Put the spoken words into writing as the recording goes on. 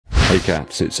Hey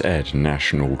cats, it's Ed,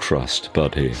 National Trust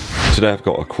Bud here. Today I've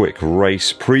got a quick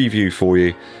race preview for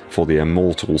you for the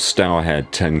immortal Stourhead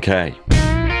 10K.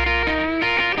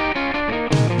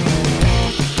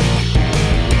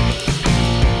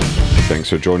 Thanks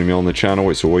for joining me on the channel,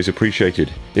 it's always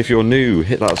appreciated. If you're new,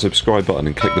 hit that subscribe button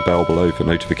and click the bell below for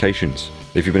notifications.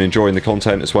 If you've been enjoying the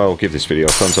content as well, give this video a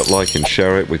thumbs up like and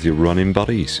share it with your running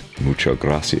buddies. Muchas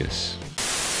gracias.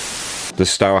 The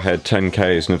Stourhead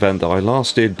 10K is an event that I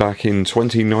last did back in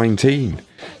 2019.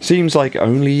 Seems like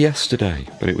only yesterday,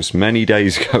 but it was many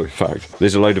days ago in fact.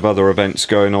 There's a load of other events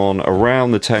going on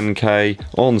around the 10K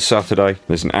on Saturday.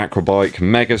 There's an acrobike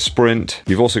mega sprint.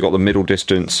 You've also got the middle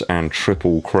distance and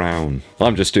triple crown.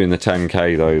 I'm just doing the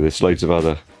 10K though. There's loads of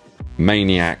other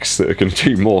maniacs that are going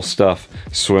to do more stuff.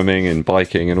 Swimming and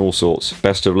biking and all sorts.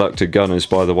 Best of luck to gunners,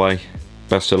 by the way.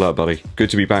 Best of luck, buddy. Good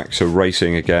to be back to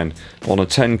racing again on a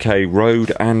 10K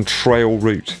road and trail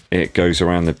route. It goes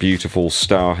around the beautiful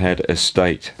Stourhead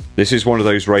estate. This is one of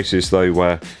those races though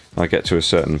where I get to a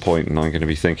certain point and I'm going to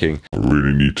be thinking, I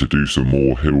really need to do some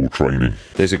more hill training.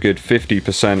 There's a good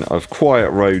 50% of quiet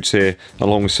roads here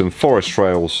along with some forest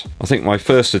trails. I think my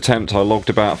first attempt I logged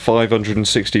about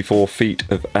 564 feet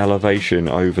of elevation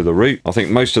over the route. I think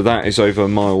most of that is over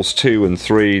miles 2 and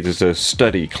 3. There's a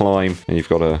steady climb and you've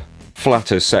got a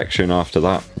flatter section after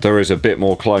that. There is a bit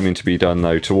more climbing to be done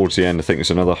though. Towards the end I think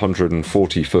there's another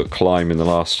 140 foot climb in the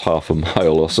last half a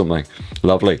mile or something.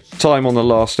 Lovely. Time on the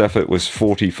last effort was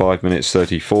 45 minutes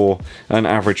 34, an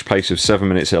average pace of 7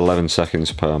 minutes 11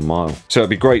 seconds per mile. So it'd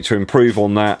be great to improve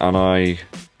on that, and I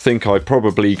think I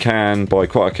probably can by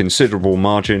quite a considerable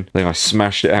margin. I think I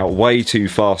smashed it out way too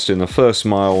fast in the first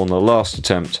mile on the last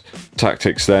attempt.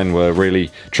 Tactics then were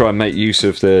really try and make use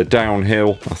of the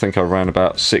downhill. I think I ran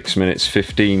about 6 minutes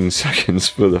 15 seconds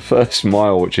for the first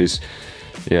mile, which is,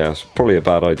 yeah, it's probably a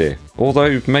bad idea.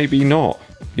 Although maybe not.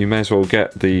 You may as well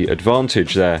get the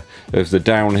advantage there of the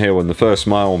downhill in the first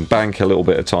mile and bank a little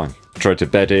bit of time. Tried to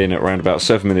bed in at around about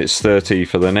 7 minutes 30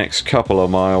 for the next couple of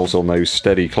miles on those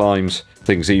steady climbs.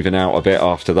 Things even out a bit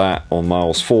after that on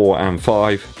miles 4 and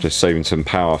 5, just saving some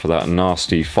power for that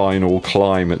nasty final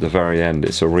climb at the very end.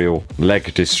 It's a real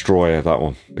leg destroyer, that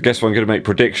one. I guess if I'm going to make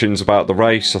predictions about the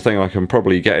race, I think I can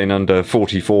probably get in under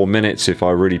 44 minutes if I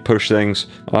really push things.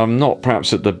 I'm not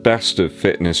perhaps at the best of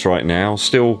fitness right now,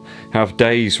 still have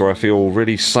days where I feel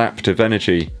really sapped of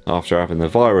energy after having the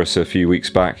virus a few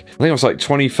weeks back. I think I was like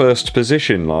 21st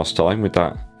position last time with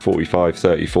that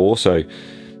 45-34, so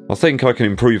I think I can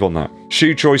improve on that.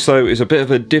 Shoe choice though is a bit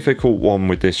of a difficult one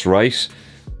with this race.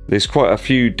 There's quite a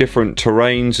few different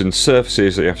terrains and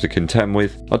surfaces that you have to contend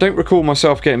with. I don't recall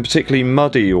myself getting particularly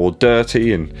muddy or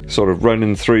dirty and sort of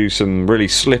running through some really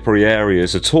slippery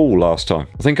areas at all last time.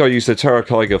 I think I used the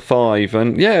Tiger 5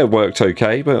 and yeah, it worked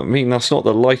okay, but I mean that's not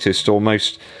the lightest or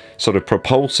most sort of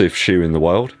propulsive shoe in the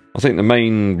world. I think the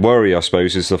main worry I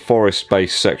suppose is the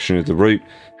forest-based section of the route,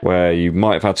 where you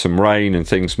might have had some rain and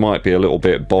things might be a little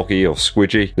bit boggy or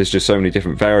squidgy. There's just so many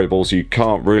different variables, you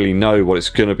can't really know what it's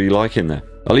going to be like in there.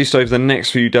 At least over the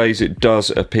next few days it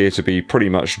does appear to be pretty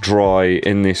much dry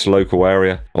in this local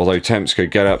area, although temps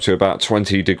could get up to about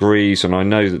 20 degrees, and I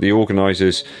know that the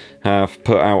organisers have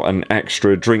put out an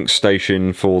extra drink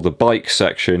station for the bike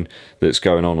section that's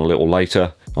going on a little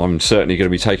later. I'm certainly going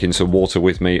to be taking some water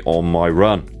with me on my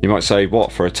run. You might say,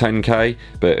 what, for a 10K?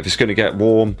 But if it's going to get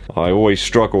warm, I always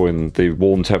struggle in the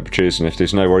warm temperatures, and if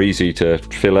there's nowhere easy to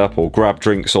fill up or grab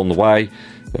drinks on the way,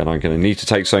 then I'm going to need to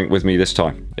take something with me this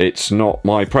time. It's not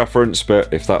my preference,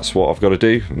 but if that's what I've got to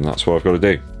do, then that's what I've got to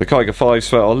do. The Tiger 5s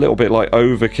felt a little bit like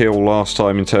overkill last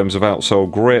time in terms of outsole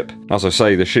grip. As I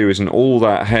say, the shoe isn't all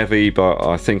that heavy, but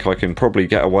I think I can probably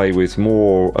get away with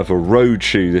more of a road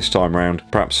shoe this time around.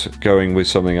 Perhaps going with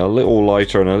something a little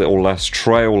lighter and a little less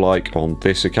trail-like on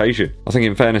this occasion. I think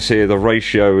in fairness here, the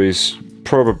ratio is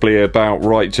probably about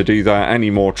right to do that. Any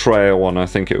more trail, and I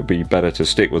think it would be better to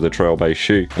stick with a trail-based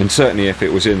shoe. And certainly if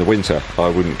it was in the winter, I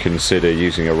wouldn't consider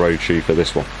using a road shoe for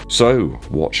this one. So,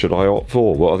 what should I opt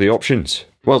for? What are the options?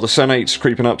 Well, the Sen 8's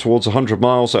creeping up towards 100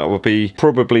 miles. That would be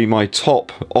probably my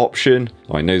top option.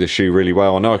 I know the shoe really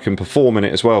well. I know I can perform in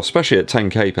it as well, especially at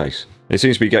 10K pace. It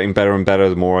seems to be getting better and better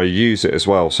the more I use it as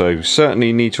well, so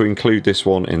certainly need to include this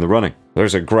one in the running.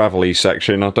 There's a gravelly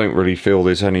section. I don't really feel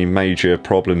there's any major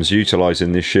problems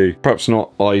utilising this shoe. Perhaps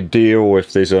not ideal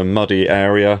if there's a muddy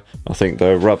area. I think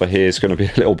the rubber here is going to be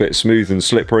a little bit smooth and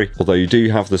slippery, although you do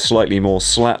have the slightly more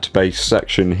slat-based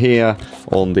section here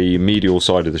on the medial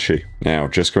side of the shoe. Now,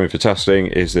 just coming for testing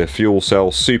is the Fuel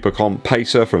Cell Super Comp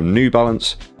Pacer from New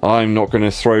Balance. I'm not going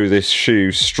to throw this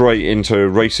shoe straight into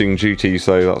racing duties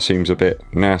though, that seems a bit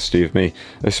nasty of me,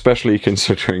 especially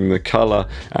considering the colour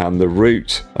and the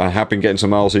route. I have been getting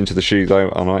some miles into the shoe though,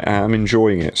 and I am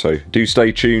enjoying it, so do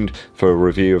stay tuned for a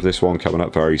review of this one coming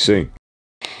up very soon.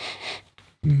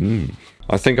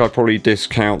 I think I'd probably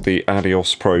discount the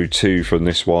Adios Pro 2 from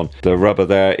this one. The rubber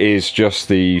there is just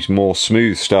the more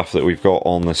smooth stuff that we've got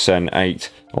on the Sen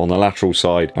 8 on the lateral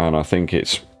side, and I think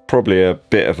it's probably a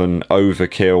bit of an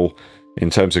overkill in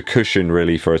terms of cushion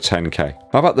really for a 10k.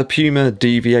 How about the Puma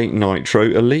DV8 Nitro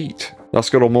Elite? That's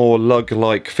got a more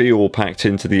lug-like feel packed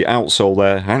into the outsole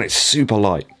there, and it's super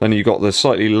light. Then you've got the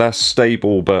slightly less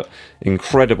stable but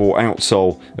incredible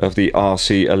outsole of the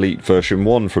RC Elite version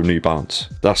 1 from New Balance.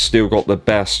 That's still got the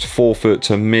best forefoot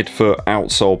to midfoot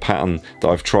outsole pattern that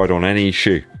I've tried on any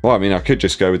shoe. Well, I mean, I could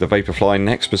just go with the Vaporfly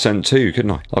Next Percent too,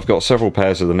 couldn't I? I've got several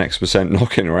pairs of the Next Percent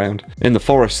knocking around. In the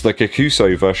forest, the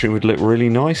Kakuso version would look really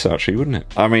nice actually, wouldn't it?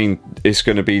 I mean, it's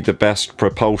going to be the best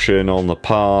propulsion on the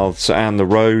paths and the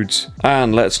roads.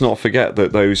 And let's not forget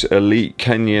that those elite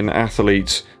Kenyan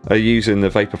athletes are using the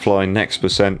Vaporfly Next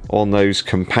Percent on those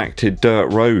compacted dirt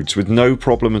roads with no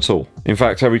problem at all. In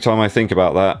fact, every time I think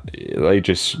about that, they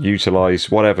just utilise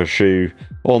whatever shoe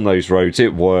on those roads.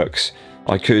 It works.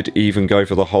 I could even go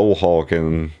for the whole hog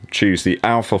and choose the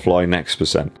Alphafly Next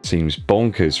Percent. Seems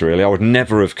bonkers really. I would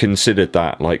never have considered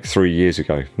that like 3 years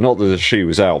ago. Not that the shoe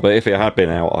was out, but if it had been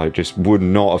out, I just would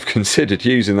not have considered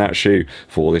using that shoe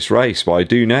for this race, but I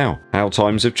do now. How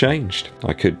times have changed.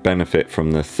 I could benefit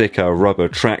from the thicker rubber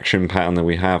traction pattern that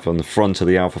we have on the front of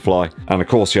the Alphafly, and of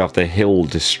course you have the hill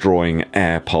destroying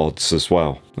air pods as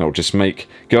well. That'll just make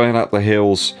going up the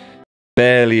hills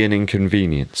barely an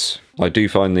inconvenience. I do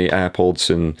find the AirPods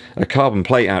and a carbon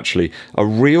plate actually a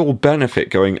real benefit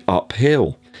going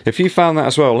uphill. If you found that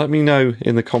as well, let me know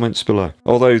in the comments below.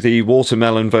 Although the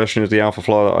watermelon version of the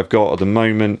Alphafly that I've got at the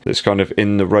moment, that's kind of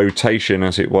in the rotation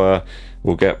as it were,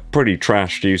 will get pretty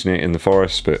trashed using it in the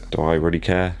forest, but do I really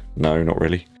care? No, not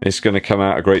really. It's going to come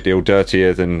out a great deal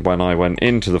dirtier than when I went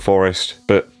into the forest,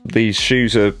 but these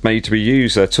shoes are made to be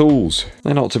used, they're tools.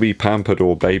 They're not to be pampered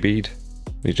or babied.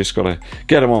 You just got to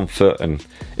get them on foot and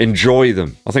enjoy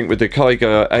them. I think with the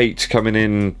Kiger 8 coming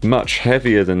in much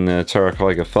heavier than the Terra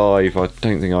Kiger 5, I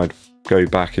don't think I'd go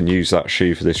back and use that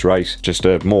shoe for this race. Just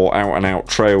a more out-and-out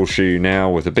trail shoe now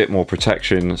with a bit more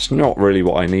protection. It's not really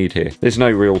what I need here. There's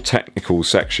no real technical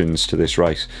sections to this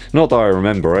race. Not that I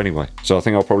remember anyway. So I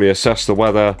think I'll probably assess the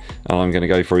weather and I'm going to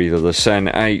go for either the Sen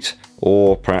 8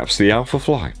 or perhaps the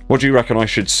Alphafly. What do you reckon I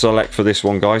should select for this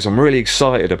one, guys? I'm really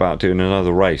excited about doing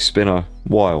another race. Been a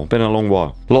while, been a long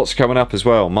while. Lots coming up as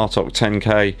well. Martok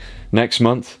 10K next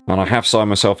month, and I have signed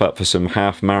myself up for some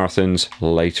half marathons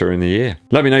later in the year.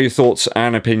 Let me know your thoughts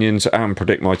and opinions and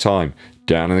predict my time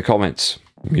down in the comments.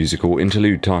 Musical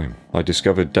interlude time. I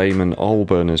discovered Damon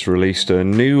Albarn has released a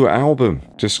new album.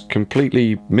 Just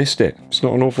completely missed it. It's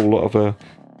not an awful lot of a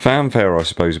fanfare, I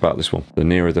suppose, about this one. The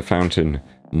nearer the fountain,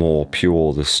 more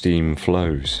pure the steam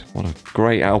flows. What a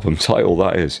great album title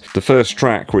that is. The first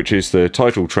track, which is the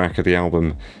title track of the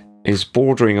album, is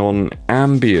bordering on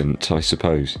ambient, I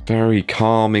suppose. Very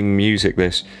calming music,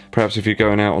 this. Perhaps if you're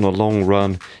going out on a long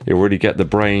run, it'll really get the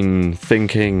brain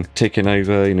thinking, ticking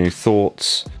over, you know,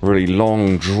 thoughts. Really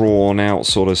long, drawn out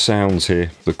sort of sounds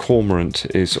here. The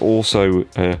Cormorant is also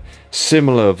a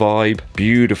similar vibe.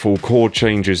 Beautiful chord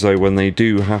changes though when they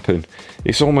do happen.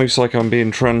 It's almost like I'm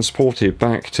being transported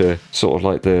back to sort of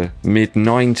like the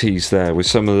mid-90s there with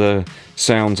some of the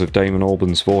sounds of Damon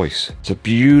Albarn's voice. It's a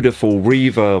beautiful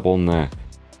reverb on there.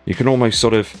 You can almost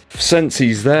sort of sense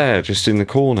he's there just in the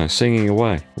corner singing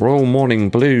away. Royal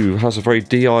Morning Blue has a very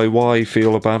DIY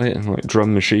feel about it, like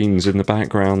drum machines in the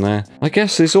background there. I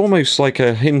guess there's almost like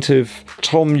a hint of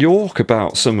Tom York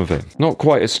about some of it. Not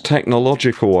quite as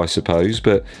technological, I suppose,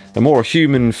 but a more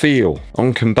human feel.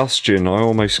 On Combustion, I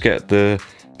almost get the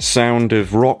sound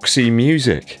of Roxy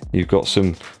music. You've got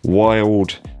some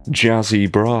wild jazzy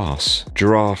brass.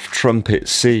 Giraffe Trumpet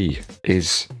C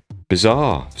is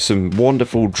bizarre. Some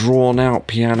wonderful drawn out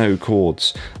piano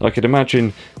chords. I could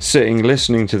imagine sitting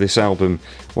listening to this album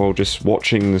while just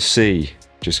watching the sea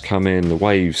just come in, the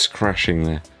waves crashing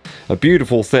there. A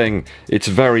beautiful thing. It's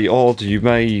very odd. You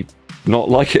may not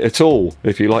like it at all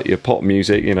if you like your pop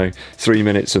music, you know, 3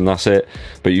 minutes and that's it,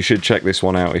 but you should check this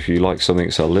one out if you like something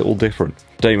that's a little different.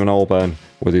 Damon Albarn,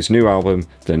 With his new album,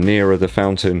 the nearer the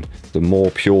fountain, the more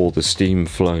pure the steam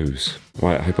flows.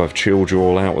 Right, I hope I've chilled you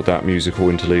all out with that musical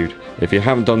interlude. If you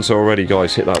haven't done so already,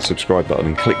 guys, hit that subscribe button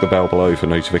and click the bell below for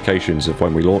notifications of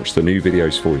when we launch the new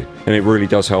videos for you. And it really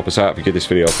does help us out if you give this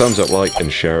video a thumbs up, like,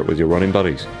 and share it with your running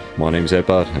buddies. My name's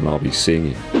Eddbud, and I'll be seeing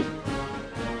you